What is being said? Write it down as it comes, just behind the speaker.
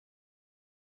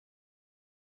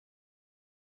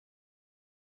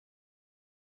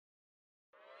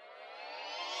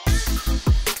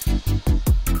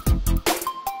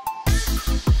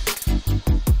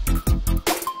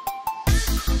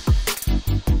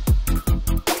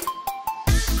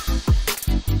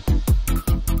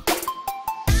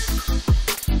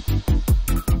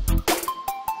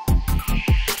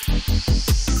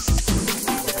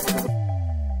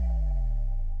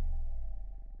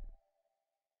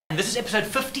this is episode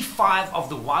 55 of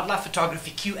the Wildlife Photography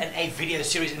Q&A video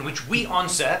series in which we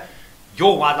answer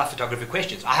your wildlife photography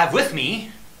questions. I have with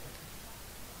me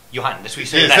Johan, this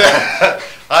week's Yes.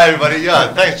 Hi everybody,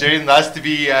 yeah, thanks Gerry, nice to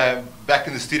be back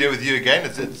in the studio with you again.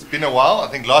 It's been a while. I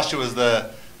think last year was the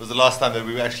last time that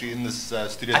we were actually in this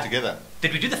studio together.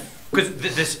 Did we do because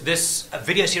this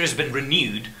video series has been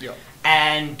renewed, yeah,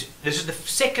 and this is the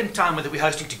second time that we're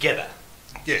hosting together.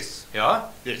 Yes. Yeah?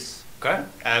 Yes. Okay.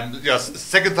 Yeah,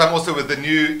 second time also with the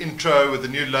new intro, with the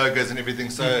new logos and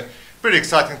everything, so pretty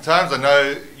exciting times. I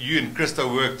know you and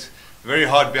Krista worked very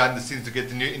hard behind the scenes to get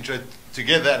the new intro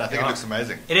together, and I think it looks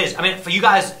amazing. It is. I mean, for you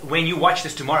guys, when you watch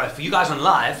this tomorrow, for you guys on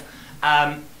live,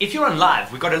 if you're on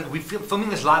live, we're filming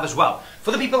this live as well.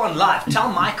 For the people on live,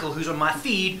 tell Michael, who's on my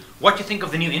feed, what you think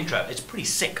of the new intro. It's pretty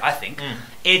sick, I think.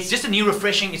 It's just a new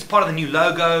refreshing, it's part of the new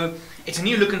logo, it's a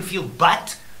new look and feel,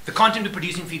 but the content we're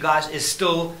producing for you guys is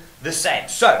still the same.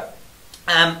 So,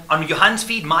 on Johan's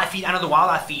feed, my feed, and on the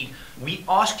Wildlife feed, we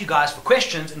asked you guys for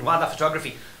questions in wildlife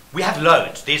photography. We have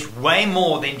loads. There's way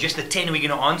more than just the 10 we're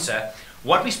going to answer.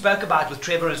 What we spoke about with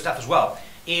Trevor and stuff as well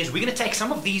is we're going to take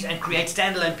some of these and create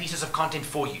standalone pieces of content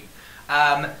for you.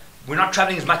 We're not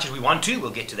traveling as much as we want to. We'll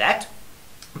get to that.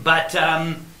 But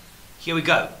here we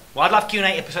go. Wildlife Q&A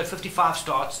episode 55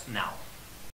 starts now.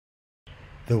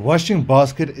 The washing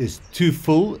basket is too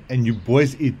full and you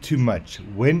boys eat too much.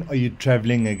 When are you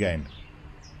traveling again?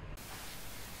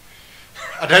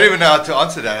 I don't even know how to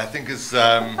answer that. I think it's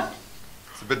a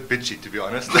bit bitchy, to be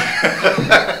honest.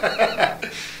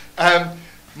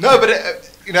 No, but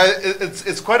you know,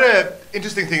 it's quite an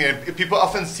interesting thing. And people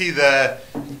often see the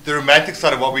romantic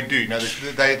side of what we do. You know,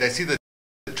 they see the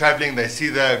traveling, they see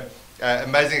the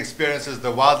amazing experiences,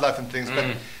 the wildlife and things,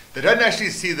 but they don't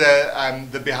actually see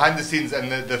the behind the scenes and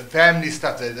the family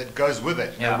stuff that goes with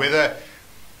it. You know, whether,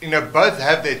 you know, both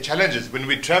have their challenges. When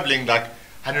we're traveling like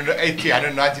 180,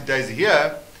 190 days a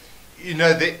year, you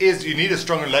know, you need a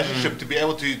strong relationship to be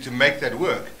able to make that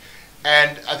work.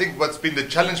 And I think what's been the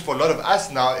challenge for a lot of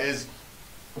us now is,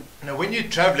 you know, when you're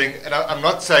traveling, and I'm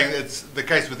not saying it's the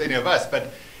case with any of us, but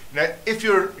you know, if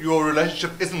your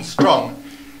relationship isn't strong,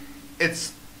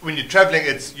 it's when you're traveling,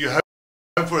 it's you home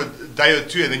for a day or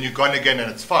two and then you're gone again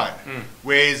and it's fine.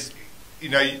 Whereas, you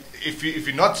know, if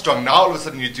you're not strong, now all of a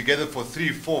sudden you're together for 3,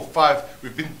 4, 5.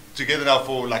 We've been together now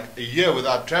for like a year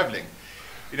without traveling.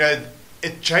 You know,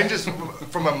 it changes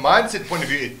from a mindset point of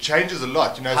view. It changes a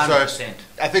lot. You know, 100%. So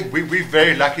I think we're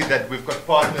very lucky that we've got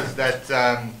partners that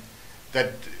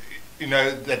you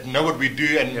know, that know what we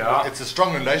do, and it's a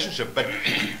strong relationship. But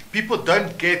people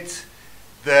don't get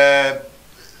the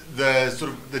sort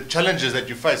of the challenges that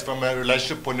you face from a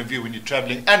relationship point of view when you're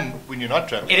traveling and when you're not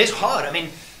traveling. It is hard. I mean,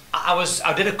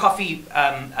 I did a coffee,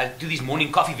 I do these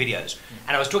morning coffee videos,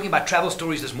 and I was talking about travel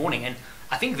stories this morning, and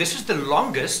I think this is the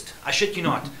longest, I shit you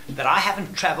not, that I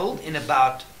haven't traveled in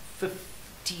about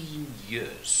 15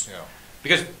 years. Yeah.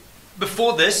 Because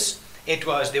before this,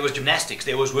 there was gymnastics,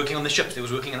 there was working on the ships, there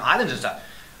was working on islands and stuff.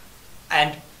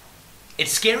 And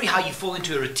it's scary how you fall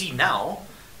into a routine now,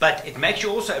 but it makes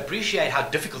you also appreciate how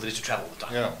difficult it is to travel all the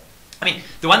time. Yeah. I mean,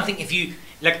 the one thing, if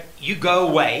you go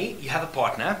away, you have a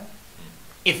partner,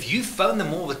 if you phone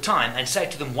them all the time and say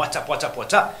to them, what's up, what's up,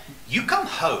 what's up, you come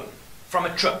home from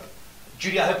a trip.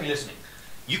 Judy, I hope you're listening.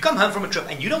 You come home from a trip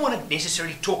and you don't want to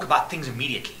necessarily talk about things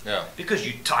immediately. Yeah. Because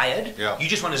you're tired, yeah. You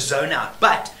just want to zone out.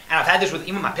 But, and I've had this with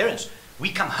even my parents,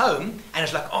 we come home and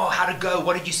it's like, oh, how'd it go?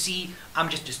 What did you see? I'm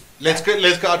just let's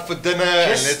go out for dinner.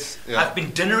 I've been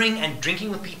dinnering and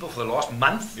drinking with people for the last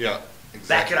month. Yeah, exactly.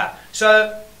 Back it up.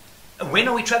 So, when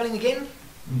are we traveling again?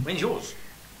 When's yours?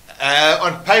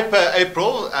 On paper,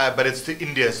 April, but it's to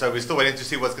India, so we're still waiting to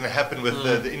see what's going to happen with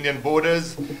the Indian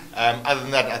borders. Other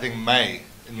than that, I think May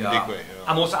in the big way.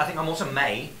 Yeah. I think I'm also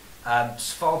May,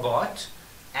 Svalbard,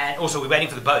 and also we're waiting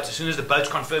for the boats. As soon as the boats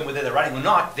confirm whether they're running or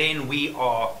not, then we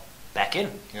are back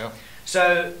in. Yeah.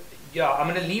 So, yeah, I'm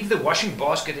going to leave the washing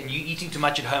basket and you eating too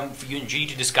much at home for you and Judy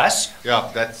to discuss.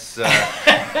 Yeah, that's... And,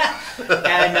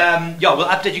 yeah, we'll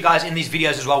update you guys in these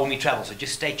videos as well when we travel, so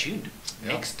just stay tuned. Yeah.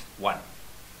 Next one.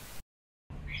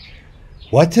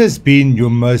 What has been your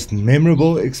most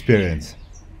memorable experience?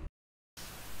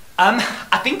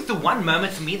 I think the one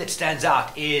moment for me that stands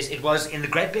out is it was in the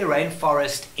Great Bear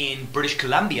Rainforest in British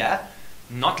Columbia,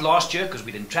 not last year because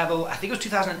we didn't travel, I think it was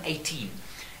 2018.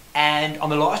 And on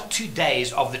the last 2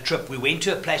 days of the trip, we went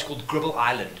to a place called Gribble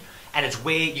Island, and it's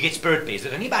where you get spirit bears.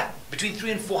 There's only about between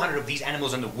 300 and 400 of these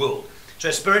animals in the world. So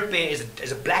a spirit bear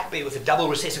is a black bear with a double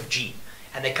recessive gene,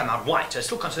 and they come out white, so it's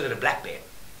still considered a black bear.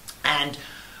 And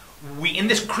we in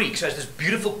this creek, so it's this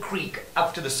beautiful creek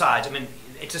up to the sides. I mean,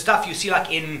 it's the stuff you see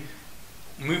like in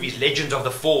movies, Legends of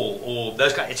the Fall, or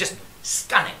those guys. It's just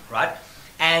stunning, right?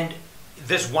 And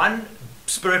this one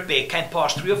spirit bear came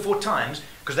past 3 or 4 times,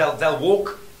 because they'll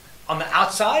walk on the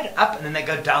outside up, and then they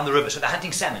go down the river. So they're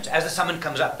hunting salmon. So as the salmon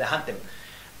comes up, they hunt them.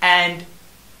 And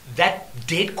that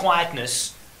dead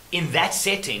quietness in that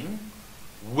setting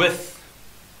with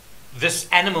this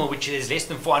animal, which is less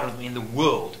than 400 in the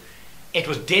world, it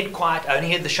was dead quiet. I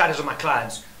only heard the shudders of my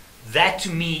clients. That to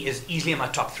me is easily in my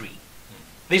top 3.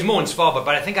 There's more in Svalbard,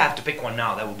 but I think I have to pick one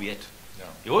now. That will be it. Yeah.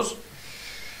 Yours?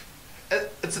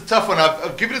 It's a tough one.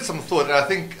 I've given it some thought, and I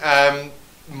think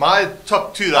my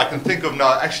top 2 that I can think of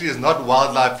now actually is not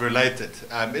wildlife related.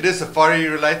 It is safari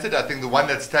related. I think the one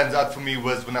that stands out for me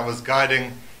was when I was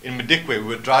guiding in Madikwe. We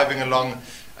were driving along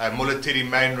Moleteri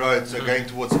main road, so going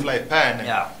towards Flay Pan,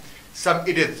 and some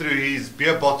idiot threw his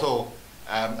beer bottle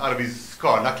out of his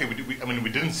car. Luckily, we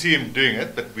didn't see him doing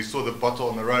it, but we saw the bottle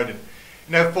on the road. And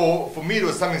you know, for me, it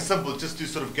was something simple, just to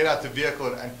sort of get out the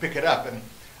vehicle and pick it up. And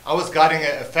I was guiding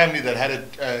a family that had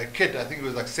a kid. I think he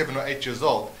was like 7 or 8 years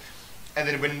old. And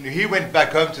then when he went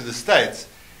back home to the States,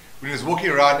 when he was walking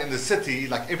around in the city,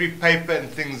 like every paper and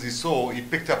things he saw, he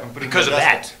picked up and put it in the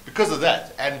dustbin. Because of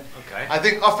that. And I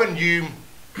think often you,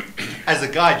 as a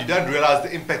guide, you don't realize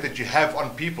the impact that you have on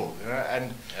people. You know?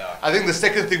 And I think the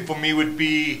second thing for me would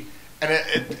be, and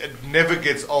it never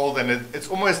gets old, and it's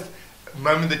almost a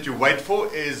moment that you wait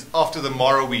for, is after the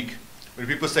Mara week, when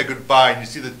people say goodbye and you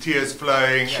see the tears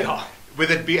flowing,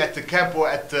 whether it be at the camp or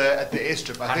at the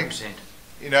airstrip. I 100%. think,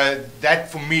 you know,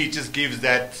 that for me just gives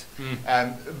that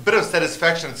bit of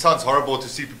satisfaction. It sounds horrible to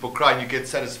see people cry and you get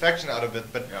satisfaction out of it,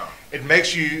 but it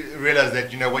makes you realize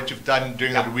that, you know, what you've done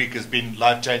during that week has been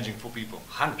life-changing for people.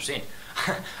 100%.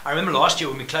 I remember last year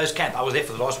when we closed camp, I was there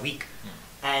for the last week,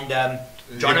 and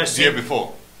Jono the year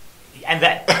before. And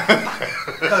that.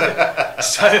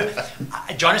 So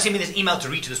Jono sent me this email to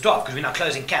read to the staff, because we're now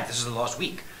closing camp. This is the last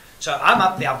week. So I'm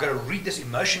up there, I've got to read this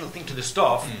emotional thing to the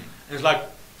staff, and it's like,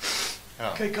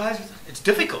 okay guys, it's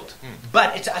difficult,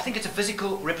 but I think it's a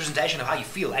physical representation of how you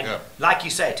feel, and like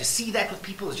you say, to see that with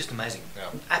people is just amazing.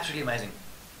 Absolutely amazing.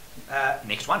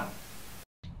 Next one.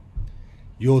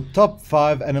 Your top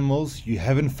 5 animals you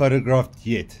haven't photographed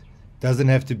yet. Doesn't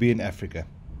have to be in Africa.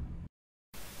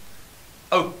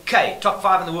 Okay, top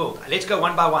 5 in the world. Let's go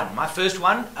one by one. My first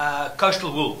one,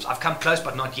 coastal wolves. I've come close,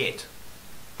 but not yet.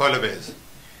 Polar bears.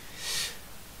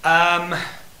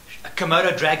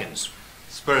 Komodo dragons.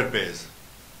 Spirit bears.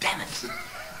 Damn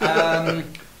it.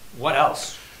 What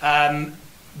else?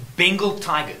 Bengal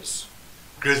tigers.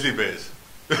 Grizzly bears.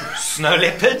 Snow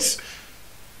leopards.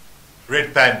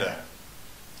 Red panda.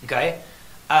 Okay.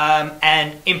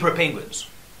 And emperor penguins.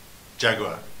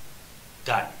 Jaguar.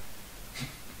 Done.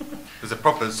 There's a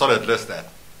proper solid list there.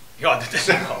 Yeah, that's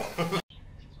well.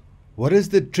 What is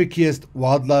the trickiest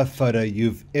wildlife photo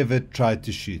you've ever tried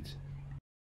to shoot?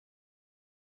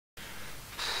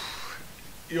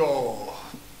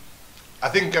 I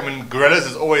think, gorillas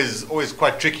is always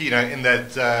quite tricky, you know, in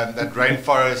that that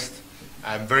rainforest,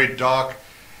 very dark.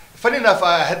 Funny enough,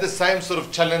 I had the same sort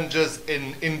of challenges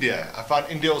in India. I found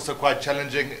India also quite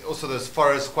challenging. Also, those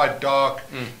forests quite dark,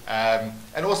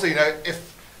 and also, you know,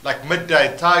 if like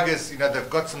midday tigers, you know, they've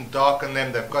got some dark on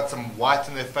them, they've got some white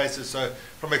in their faces. So,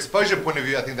 from exposure point of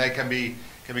view, I think they can be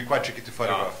quite tricky to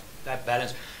photograph. That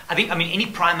balance. I think, any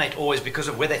primate always, because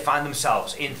of where they find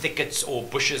themselves in thickets or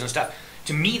bushes and stuff.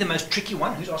 To me, the most tricky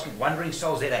one, who's asking, Wandering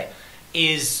Soul ZA,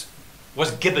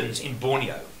 was gibbons in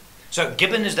Borneo. So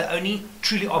gibbon is the only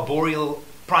truly arboreal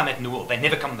primate in the world. They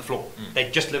never come on the floor. They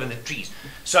just live in the trees.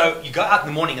 So you go out in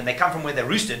the morning and they come from where they're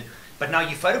roosted, but now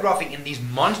you're photographing in these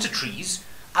monster trees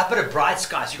up at a bright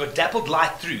sky. So you've got dappled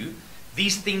light through.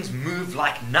 These things move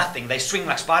like nothing. They swing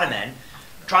like Spider-Man.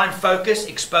 Try and focus,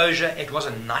 exposure, it was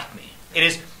a nightmare. It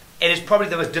is probably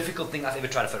the most difficult thing I've ever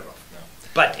tried to photograph.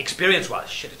 But experience-wise,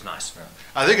 shit, it's nice.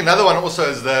 I think another one also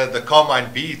is the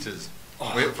carmine bee-eaters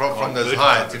from those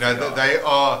hides. You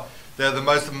know, they're the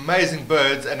most amazing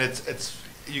birds, and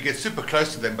you get super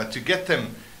close to them. But to get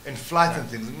them in flight and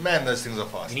things, man, those things are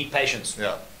fast. You need patience.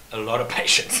 Yeah, a lot of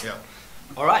patience. Yeah.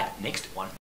 All right, next one.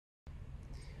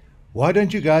 Why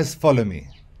don't you guys follow me?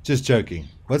 Just joking.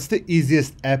 What's the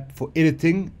easiest app for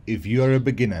editing if you are a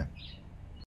beginner?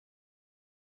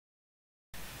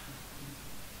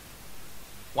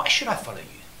 Why should I follow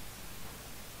you?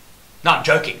 No, I'm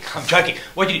joking. I'm joking.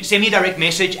 What do you do? Send me a direct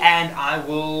message and I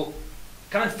will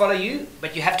come and follow you,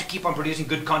 but you have to keep on producing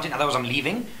good content, otherwise I'm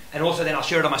leaving. And also then I'll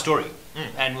share it on my story.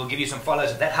 And we'll give you some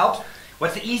follows if that helps.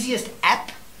 What's the easiest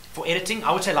app for editing?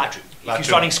 I would say Lightroom. If you're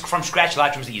starting from scratch,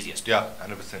 Lightroom's the easiest. Yeah,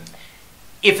 100%.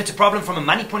 If it's a problem from a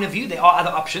money point of view, there are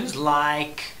other options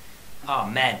like, oh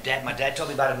man, my dad told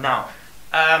me about it now.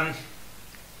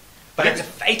 But it's a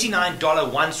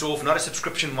 $89 once-off, not a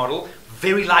subscription model.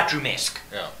 Very Lightroom-esque.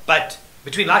 Yeah. But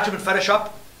between Lightroom and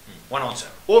Photoshop, one answer.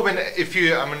 Or when if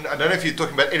you, I mean, I don't know if you're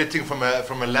talking about editing from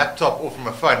a laptop or from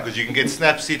a phone, because you can get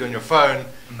Snapseed on your phone.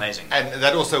 Amazing. And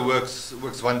that also works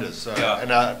wonders. So, Yeah.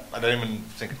 And I don't even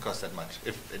think it costs that much,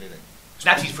 if anything.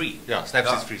 Snapseed's free. Yeah,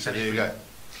 Snapseed's free. So there you go.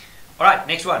 All right,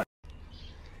 next one.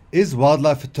 Is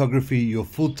wildlife photography your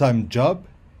full-time job?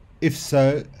 If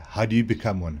so, how do you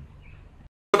become one?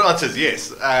 Good answer is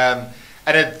yes. And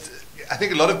I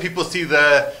think a lot of people see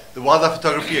the wildlife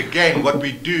photography, again, what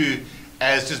we do,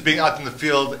 as just being out in the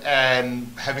field and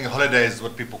having holidays, is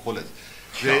what people call it.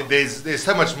 There's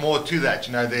so much more to that.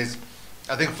 You know,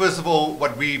 I think first of all,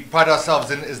 what we pride ourselves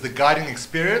in is the guiding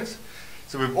experience.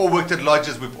 So we've all worked at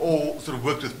lodges, we've all sort of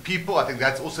worked with people. I think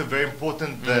that's also very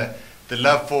important, the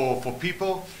love for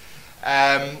people.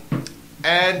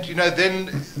 And you know, then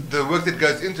the work that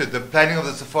goes into it, the planning of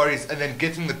the safaris, and then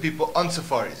getting the people on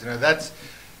safaris. You know,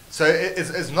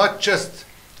 it's not just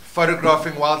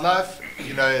photographing wildlife.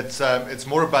 You know, it's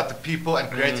more about the people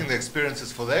and creating the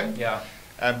experiences for them. Yeah.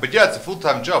 But yeah, it's a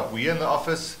full-time job. We're in the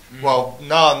office. Well,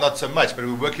 now not so much, but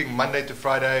we're working Monday to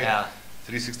Friday,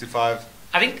 365.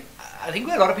 I think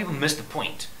where a lot of people miss the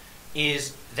point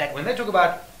is that when they talk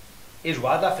about, is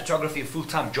wildlife photography a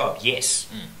full-time job? Yes.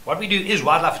 What we do is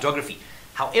wildlife photography.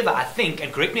 However, I think,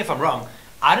 and correct me if I'm wrong,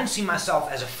 I don't see myself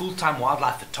as a full-time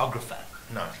wildlife photographer.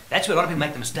 No. That's where a lot of people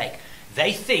make the mistake.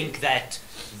 They think that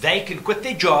they can quit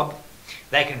their job,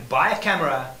 they can buy a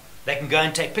camera, they can go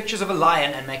and take pictures of a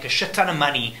lion and make a shit ton of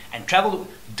money and travel.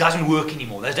 Doesn't work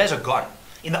anymore. Those days are gone.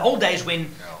 In the old days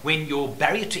when your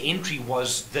barrier to entry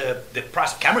was the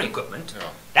price of camera equipment,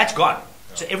 that's gone.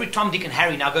 So every Tom, Dick and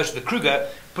Harry now goes to the Kruger,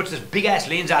 puts this big ass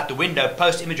lens out the window,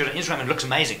 posts images on Instagram and looks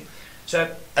amazing.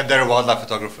 So, and they're a wildlife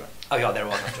photographer. Oh yeah, they're a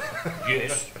wildlife photographer.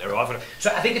 Yes, they're a wildlife photographer.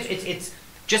 So I think it's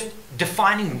just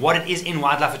defining what it is in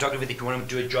wildlife photography that you want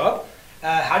to do a job.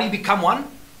 How do you become one?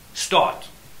 Start.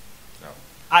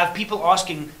 I have people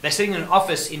asking, they're sitting in an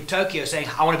office in Tokyo saying,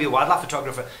 I want to be a wildlife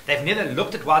photographer. They've never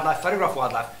looked at wildlife, photograph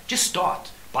wildlife. Just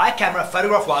start. Buy a camera,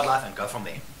 photograph wildlife, and go from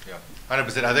there. Yeah,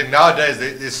 100%. I think nowadays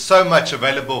there's so much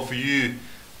available for you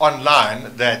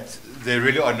online that there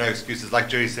really are no excuses. Like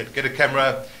Gerry said, get a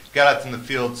camera, get out in the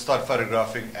field, start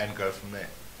photographing, and go from there.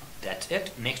 That's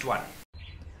it. Next one.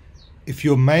 If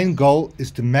your main goal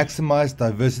is to maximize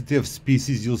diversity of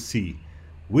species you'll see,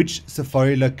 which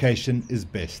safari location is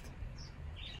best?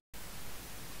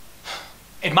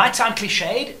 It might sound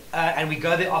cliched, and we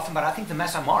go there often, but I think the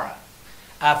Masai Mara,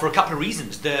 for a couple of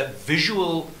reasons. The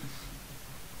visual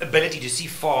ability to see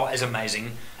far is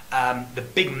amazing. The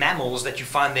big mammals that you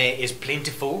find there is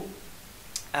plentiful,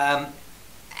 and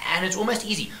it's almost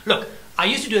easy. Look, I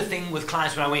used to do a thing with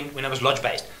clients when I was lodge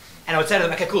based, and I would say to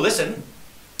them, okay, cool, listen,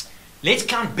 let's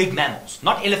count big mammals,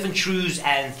 not elephant shrews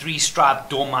and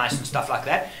three-striped dormice and stuff like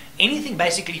that. Anything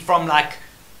basically from like,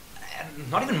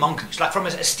 not even mongoose, like from a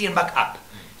steenbok up.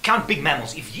 Count big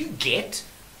mammals. If you get,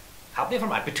 help me if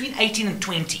I'm right, between 18 and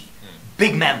 20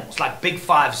 big mammals, like big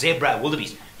five, zebra,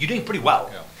 wildebeest, you're doing pretty well.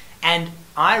 Yeah. And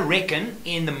I reckon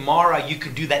in the Mara you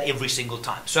can do that every single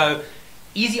time. So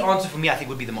easy answer for me, I think,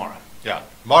 would be the Mara. Yeah,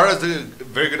 Mara is a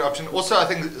very good option. Also, I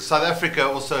think South Africa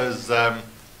also is,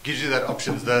 gives you that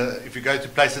option. If you go to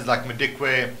places like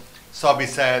Madikwe, Sabi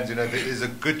Sands, you know, there is a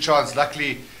good chance.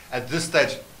 Luckily, at this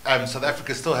stage, South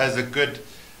Africa still has a good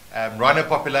rhino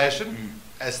population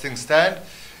as things stand.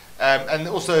 And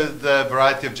also the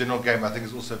variety of general game, I think,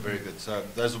 is also very good. So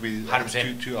those will be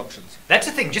two options. That's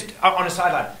the thing, just on a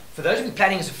sideline. For those of you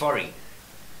planning a safari,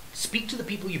 speak to the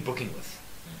people you're booking with.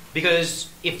 Because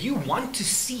if you want to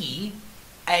see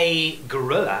a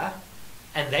gorilla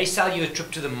and they sell you a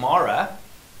trip to the Mara,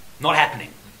 not happening.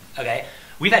 Okay?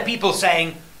 We've had people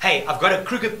saying, hey, I've got a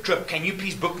Kruger trip, can you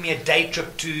please book me a day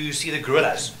trip to see the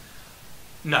gorillas?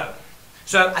 No.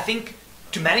 So I think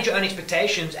to manage your own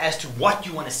expectations as to what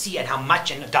you want to see and how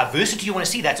much and diversity you want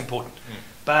to see, that's important.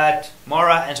 But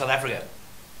Mara and South Africa.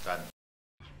 Done.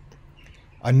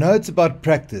 I know it's about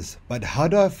practice, but how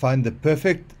do I find the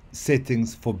perfect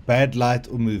settings for bad light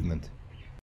or movement?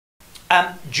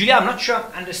 Julia, I'm not sure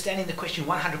I'm understanding the question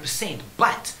 100%,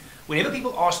 but whenever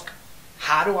people ask,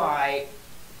 how do I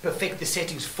perfect the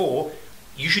settings for,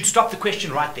 you should stop the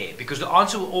question right there, because the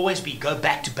answer will always be go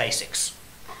back to basics.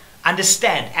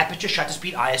 Understand aperture, shutter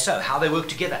speed, ISO, how they work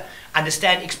together.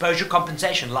 Understand exposure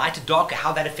compensation, lighter, darker,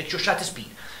 how that affects your shutter speed.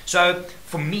 So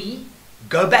for me,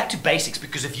 go back to basics,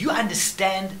 because if you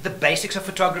understand the basics of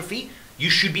photography, you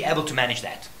should be able to manage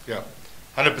that. Yeah,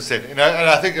 100%. You know, and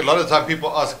I think a lot of the time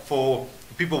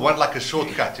people want like a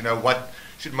shortcut. You know, what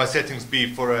should my settings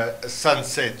be for a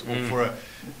sunset or for a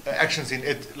action scene.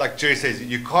 It, like Gerry says,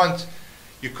 you can't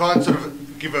sort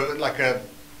of give a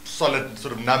solid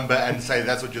sort of number and say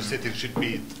that's what your settings should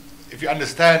be. If you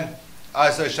understand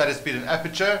ISO, shutter speed and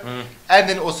aperture, and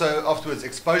then also afterwards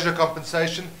exposure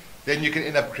compensation, then you can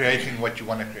end up creating what you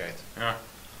want to create. Yeah.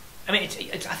 I mean, I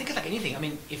think it's like anything. I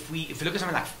mean, if we look at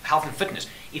something like health and fitness,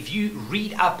 if you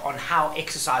read up on how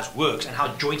exercise works and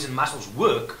how joints and muscles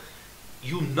work,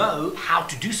 you'll know how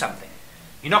to do something.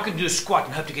 You're not going to do a squat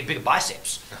and hope to get bigger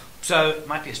biceps. So it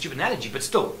might be a stupid analogy, but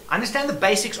still, understand the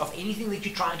basics of anything that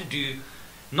you're trying to do.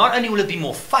 Not only will it be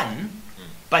more fun,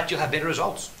 but you'll have better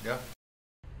results. Yeah.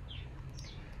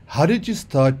 How did you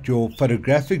start your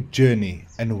photographic journey,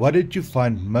 and what did you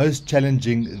find most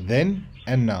challenging then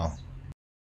and now?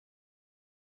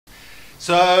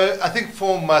 So I think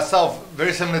for myself,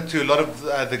 very similar to a lot of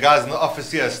the guys in the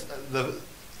office here,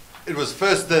 it was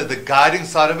first the guiding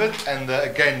side of it, and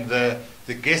again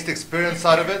the guest experience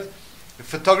side of it. The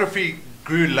photography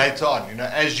grew later on,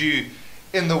 as you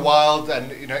in the wild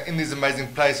and in these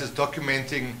amazing places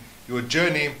documenting your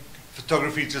journey.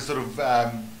 Photography just sort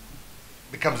of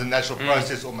becomes a natural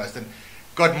process almost, and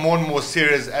got more and more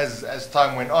serious as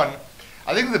time went on.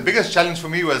 I think the biggest challenge for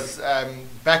me was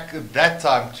back at that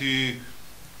time to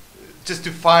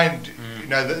find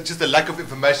just the lack of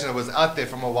information that was out there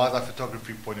from a wildlife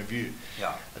photography point of view.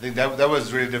 Yeah, I think that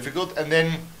was really difficult. And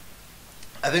then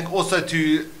I think also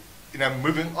to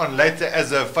moving on later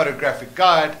as a photographic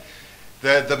guide,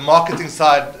 the marketing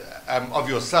side of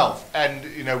yourself and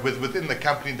within the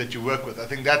company that you work with. I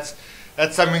think that's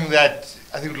something that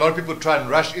I think a lot of people try and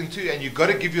rush into, and you've got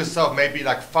to give yourself maybe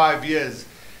like 5 years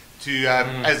to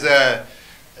as a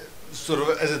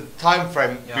time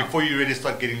frame before you really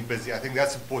start getting busy. I think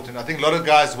that's important. I think a lot of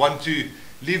guys want to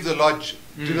leave the lodge,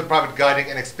 do the private guiding,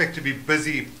 and expect to be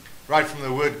busy right from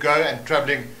the word go and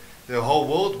traveling the whole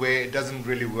world, where it doesn't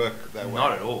really work that way.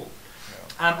 Not at all.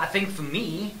 No. I think for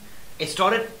me, it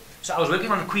started. So I was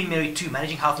working on Queen Mary 2,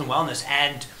 managing health and wellness,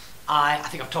 and I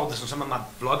think I've told this on some of my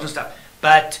vlogs and stuff.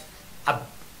 But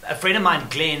a friend of mine,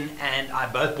 Glenn, and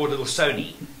I both bought a little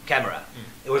Sony camera.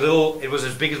 It was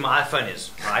as big as my iPhone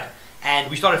is, right?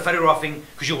 And we started photographing,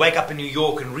 because you wake up in New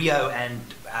York and Rio and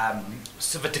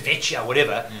Civitavecchia,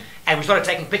 whatever, and we started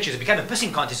taking pictures. It became a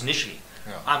pissing contest initially.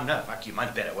 No, fuck you,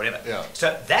 mine's better, whatever. Yeah.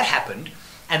 So that happened,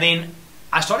 and then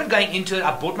I started going into it.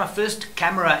 I bought my first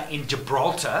camera in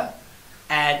Gibraltar,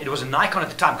 and it was a Nikon at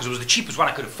the time because it was the cheapest one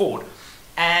I could afford.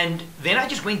 And then I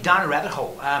just went down a rabbit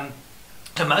hole.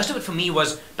 So most of it for me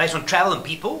was based on travel and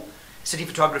people, city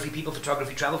photography, people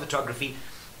photography, travel photography.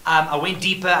 I went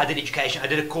deeper, I did education. I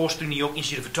did a course through New York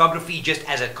Institute of Photography just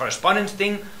as a correspondence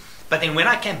thing. But then when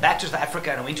I came back to South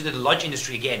Africa and I went into the lodge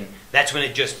industry again, that's when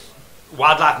it just,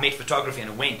 wildlife met photography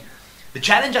and it went. The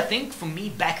challenge, I think, for me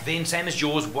back then, same as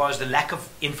yours, was the lack of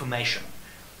information.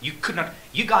 You could not,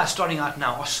 you guys starting out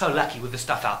now are so lucky with the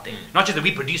stuff out there. Not just that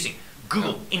we're producing,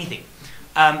 Google, anything.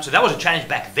 So that was a challenge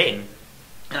back then.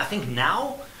 And I think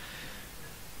now,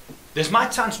 this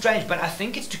might sound strange, but I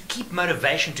think it's to keep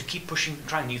motivation, to keep pushing,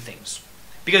 trying new things.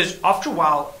 Because after a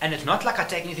while, and it's not like I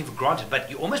take anything for granted, but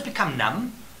you almost become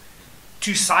numb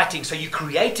to sighting. So you're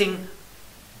creating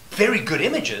very good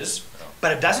images,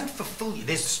 but it doesn't fulfill you.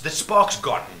 The spark's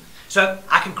gone. So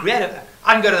I can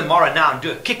I can go to the Mara now and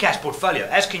do a kick-ass portfolio,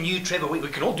 as can you, Trevor. We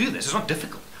can all do this. It's not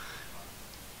difficult.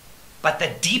 But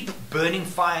the deep burning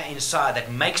fire inside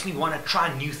that makes me want to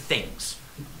try new things,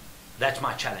 that's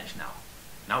my challenge now.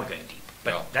 Now we're going deep.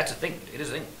 But that's a thing. It is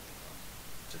a thing.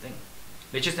 It's a thing.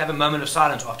 Let's just have a moment of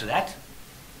silence after that.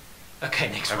 Okay,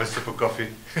 next Have one. a sip of coffee.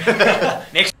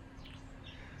 Next.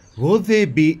 Will there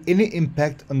be any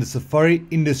impact on the safari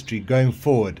industry going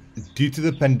forward due to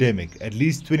the pandemic, at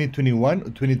least 2021 or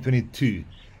 2022,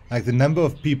 like the number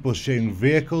of people sharing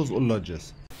vehicles or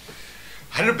lodges?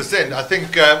 100%. I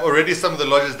think already some of the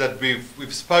lodges that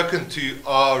we've spoken to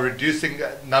are reducing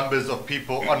numbers of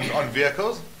people on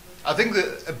vehicles. I think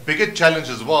a bigger challenge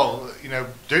as well,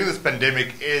 during this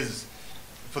pandemic, is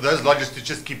for those lodges to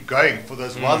just keep going, for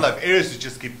those wildlife areas to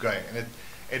just keep going. And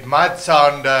it might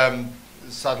sound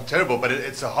terrible, but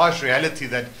it's a harsh reality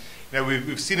that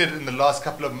we've seen it in the last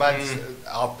couple of months.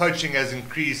 Our poaching has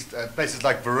increased. Places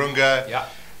like Virunga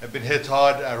have been hit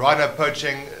hard. Rhino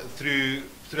poaching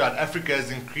throughout Africa has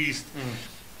increased.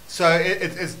 So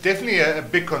it's definitely a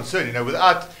big concern.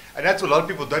 Without, and that's what a lot of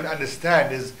people don't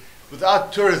understand, is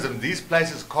without tourism, these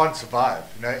places can't survive.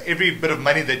 Every bit of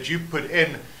money that you put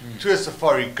in to a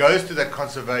safari goes to that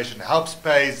conservation, helps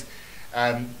pays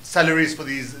salaries for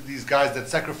these guys that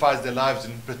sacrifice their lives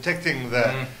in protecting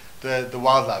the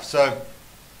wildlife. So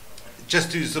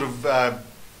just to sort of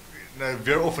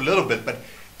veer off a little bit, but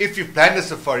if you've planned a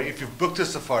safari, if you've booked a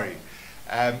safari,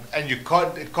 and it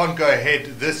can't go ahead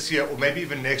this year or maybe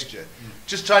even next year,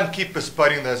 just try and keep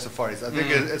postponing those safaris. I think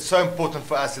it's so important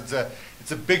for us.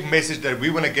 It's a big message that we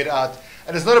want to get out,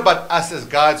 and it's not about us as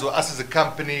guides or us as a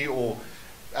company or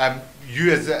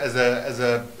you as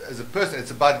a person.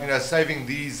 It's about saving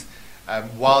these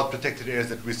wild protected areas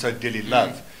that we so dearly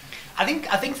love. I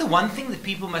think the one thing that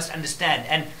people must understand,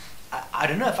 and I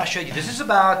don't know if I showed you, this is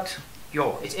about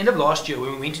it's end of last year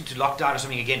when we went into lockdown or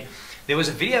something again. There was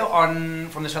a video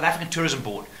from the South African Tourism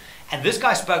Board, and this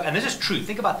guy spoke, and this is true.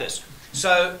 Think about this.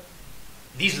 So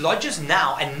these lodges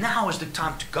now is the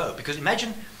time to go, because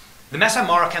imagine the Masai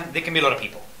Mara camp, there can be a lot of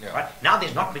people, right? Now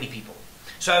there's not many people.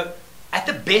 So at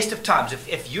the best of times,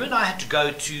 if you and I had to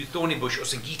go to Thorny Bush or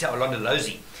Singita or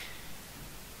Londolozi,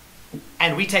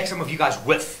 and we take some of you guys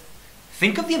with,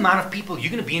 think of the amount of people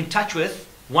you're going to be in touch with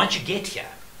once you get here,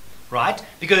 right?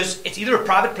 Because it's either a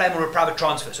private plane or a private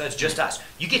transfer, so it's just us.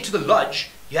 You get to the lodge,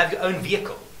 you have your own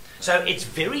vehicle. So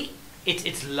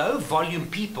it's low volume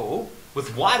people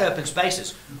with wide open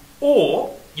spaces.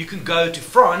 Or you can go to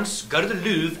France, go to the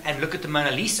Louvre and look at the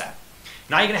Mona Lisa.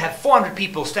 Now you're going to have 400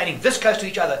 people standing this close to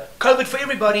each other, COVID for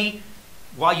everybody,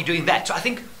 while you're doing that. So I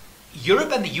think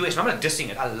Europe and the US, and I'm not dissing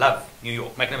it, I love New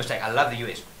York, make no mistake, I love the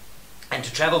US, and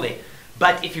to travel there.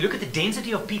 But if you look at the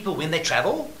density of people when they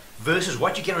travel versus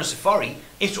what you get on a safari,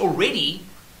 it's already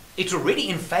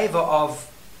in favor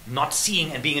of not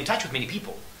seeing and being in touch with many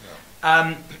people.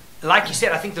 Yeah. Like you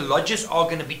said, I think the lodges are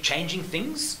going to be changing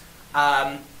things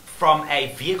from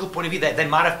a vehicle point of view. They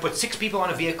might have put 6 people on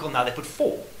a vehicle, now they put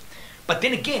 4. But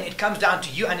then again, it comes down to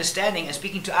you understanding and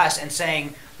speaking to us and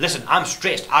saying, listen, I'm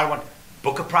stressed, I want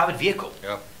book a private vehicle.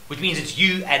 Yeah. Which means it's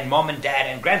you and mom and dad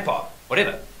and grandpa,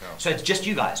 whatever. Yeah. So it's just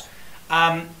you guys.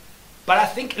 But I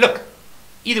think, look,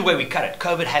 either way we cut it,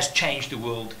 COVID has changed the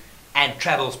world and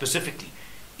travel specifically.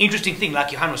 Interesting thing,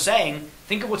 like Johan was saying,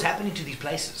 think of what's happening to these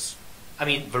places. I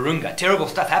mean, Virunga, terrible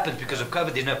stuff happens because of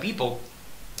COVID, there's no people.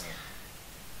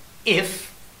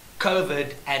 If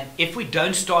COVID, and if we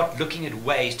don't start looking at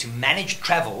ways to manage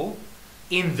travel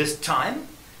in this time,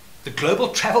 the global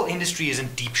travel industry is in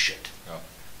deep shit. Yeah.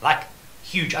 Like,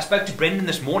 huge. I spoke to Brendan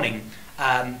this morning.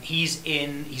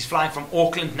 He's flying from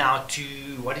Auckland now to,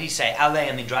 what did he say, LA,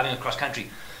 and then driving across country.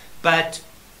 But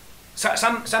so,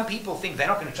 some people think they're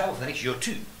not going to travel for the next year or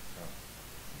 2. Yeah.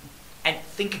 And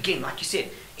think again, like you said,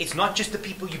 it's not just the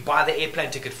people you buy the airplane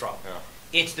ticket from. Yeah.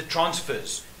 It's the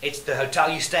transfers, it's the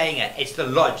hotel you're staying at, it's the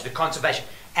lodge, the conservation,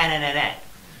 and.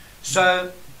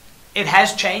 So it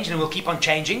has changed and will keep on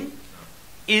changing.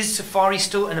 Is safari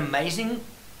still an amazing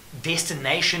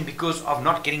destination because of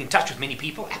not getting in touch with many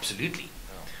people? Absolutely.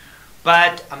 Yeah.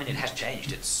 But, I mean, it has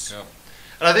changed. Yeah.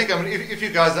 And I think, I mean, if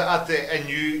you guys are out there and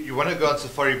you want to go on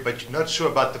safari, but you're not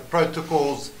sure about the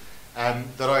protocols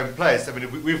that are in place. I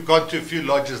mean, we've gone to a few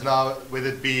lodges now, whether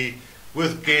it be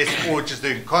with guests or just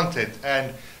doing content,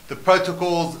 and the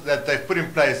protocols that they've put in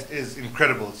place is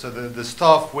incredible. So the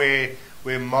staff wear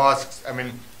masks. I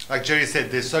mean, like Gerry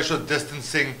said, there's social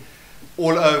distancing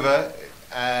all over,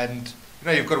 and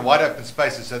you've got wide open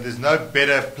spaces, so there's no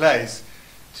better place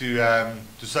to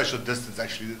social distance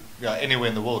actually, anywhere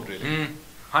in the world really.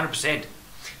 100%.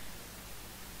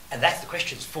 And that's the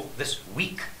questions for this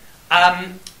week.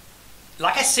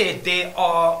 Like I said, there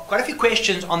are quite a few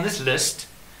questions on this list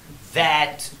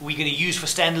that we're going to use for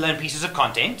standalone pieces of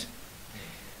content.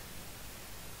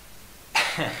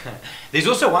 There's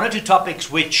also 1 or 2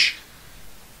 topics which,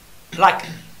 like,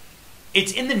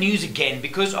 it's in the news again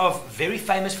because of very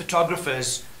famous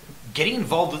photographers getting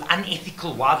involved with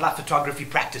unethical wildlife photography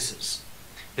practices.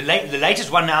 The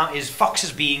latest one now is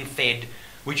foxes being fed,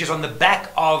 which is on the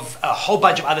back of a whole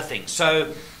bunch of other things.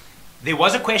 So there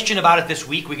was a question about it this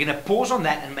week. We're going to pause on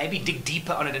that and maybe dig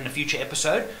deeper on it in a future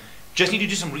episode. Just need to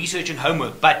do some research and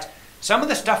homework. But some of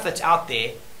the stuff that's out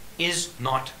there is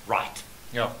not right.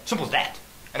 Yeah. Simple as that.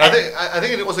 And I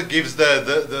think it also gives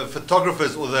the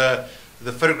photographers or the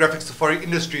photographic safari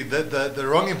industry the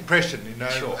wrong impression,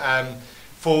 Sure.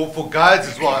 For guides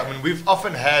as well. I mean, we've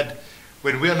often had,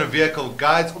 when we're on a vehicle,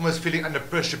 guides almost feeling under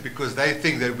pressure because they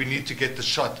think that we need to get the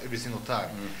shot every single time.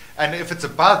 And if it's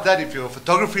about that, if your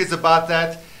photography is about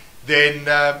that,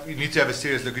 then you need to have a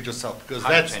serious look at yourself, because 100%.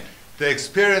 That's the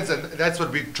experience, and that's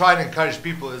what we try and encourage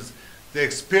people, is the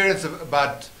experience of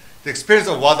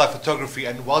wildlife photography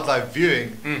and wildlife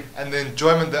viewing, and the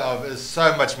enjoyment thereof is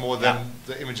so much more than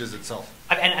the images itself.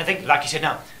 And I think, like you said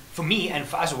now, for me and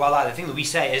for us at Wildlife, the thing that we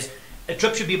say is a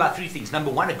trip should be about 3 things.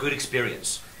 Number 1, a good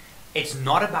experience. It's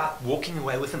not about walking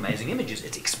away with amazing images.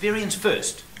 It's experience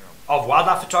first. of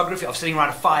wildlife photography, of sitting around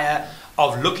a fire,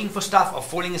 of looking for stuff, of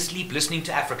falling asleep, listening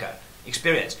to Africa.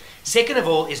 Experience. Second of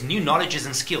all is new knowledges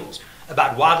and skills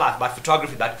about wildlife, about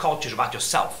photography, about cultures, about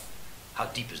yourself. How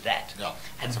deep is that? Yeah.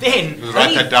 And then...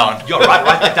 Write that down. You're right,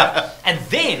 write that down. And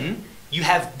then you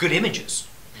have good images.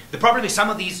 The problem is some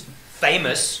of these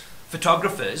famous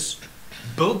photographers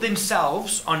build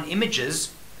themselves on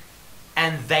images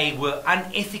and they were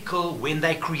unethical when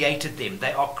they created them.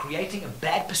 They are creating a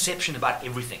bad perception about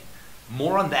everything.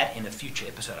 More on that in a future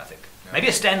episode, I think. Yeah. Maybe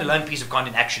a standalone piece of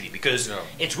content, actually, because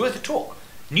it's worth a talk.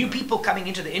 New people coming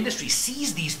into the industry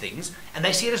sees these things and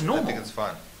they see it as normal. I think it's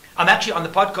fine. I'm actually on the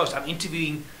podcast, I'm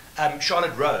interviewing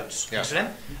Charlotte Rhodes, yeah.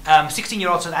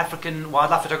 16-year-old South African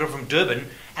wildlife photographer from Durban,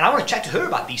 and I want to chat to her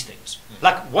about these things.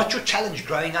 Like, what's your challenge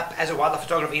growing up as a wildlife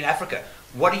photographer in Africa?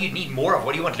 What do you need more of?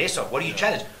 What do you want less of? What do you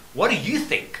challenge? What do you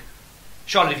think?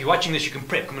 Charlotte, if you're watching this, you can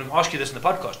prep. I'm going to ask you this in the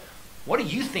podcast. What do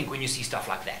you think when you see stuff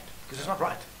like that? Because it's not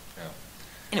right. Yeah.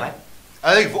 Anyway.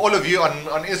 I think for all of you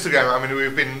on Instagram, I mean,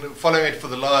 we've been following it for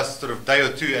the last sort of day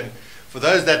or two, and for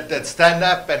those that stand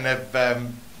up and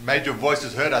have made your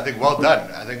voices heard, I think well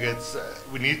done. I think it's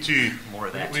we need to more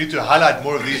of that. We need to highlight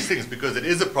more of these things because it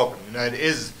is a problem. You know, it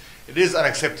is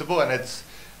unacceptable, and it's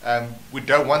we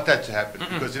don't want that to happen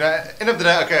because, you know, at the end of the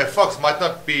day, okay, a fox might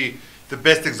not be the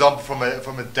best example from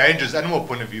a dangerous animal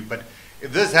point of view, but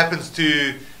if this happens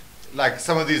to like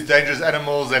some of these dangerous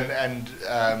animals and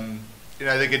you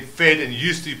know, they get fed and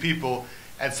used to people,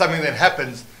 and something then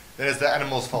happens, then it's the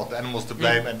animal's fault, the animal's to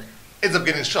blame, and ends up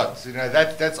getting shot. You know,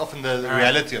 that's often the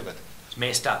reality of it. It's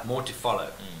messed up. More to follow.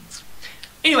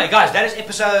 Anyway, guys, that is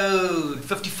episode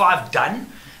 55 done.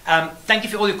 Thank you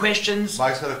for all your questions.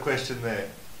 Mike's got a question there.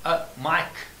 Mike,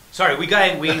 sorry, we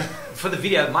for the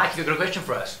video. Mike, you've got a question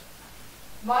for us.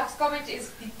 Mike's comment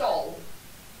is Pitol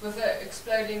with an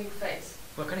exploding face.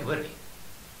 What kind of word?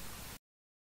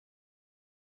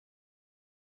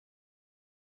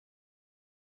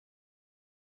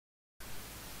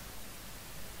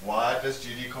 Why does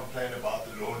Judy complain about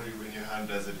the laundry when Johan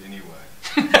does it anyway?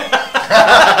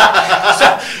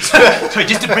 so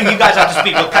just to bring you guys up to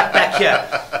speed, we'll cut back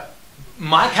here.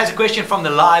 Mike has a question from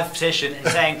the live session and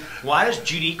saying, why does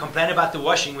Judy complain about the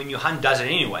washing when Johan does it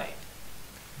anyway?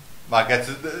 Mike,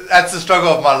 that's the struggle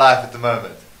of my life at the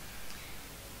moment.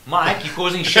 Mike, you're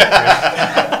causing shit.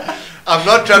 I'm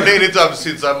not traveling anytime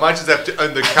soon, so I might just have to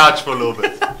own the couch for a little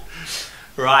bit.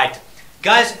 Right.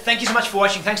 Guys, thank you so much for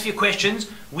watching. Thanks for your questions.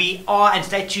 We are, and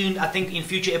stay tuned, I think in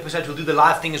future episodes we'll do the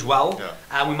live thing as well.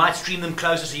 Yeah. We might stream them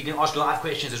closer so you can ask live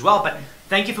questions as well. But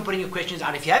thank you for putting your questions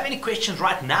out. If you have any questions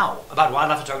right now about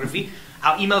wildlife photography,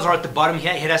 our emails are at the bottom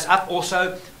here. Hit us up.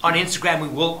 Also, on Instagram we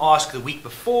will ask the week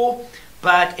before.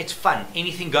 But it's fun.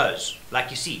 Anything goes. Like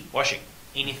you see, washing.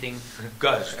 Anything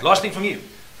goes. Last thing from you.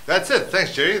 That's it.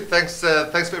 Thanks, Gerry. Thanks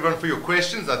for everyone for your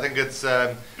questions. I think it's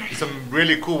some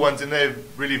really cool ones in there,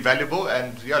 really valuable.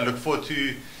 And yeah, look forward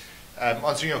to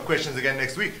answering your questions again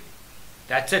next week.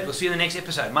 That's it. We'll see you in the next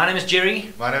episode. My name is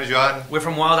Gerry. My name is Johan. We're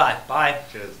from Wild Eye. Bye.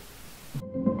 Cheers.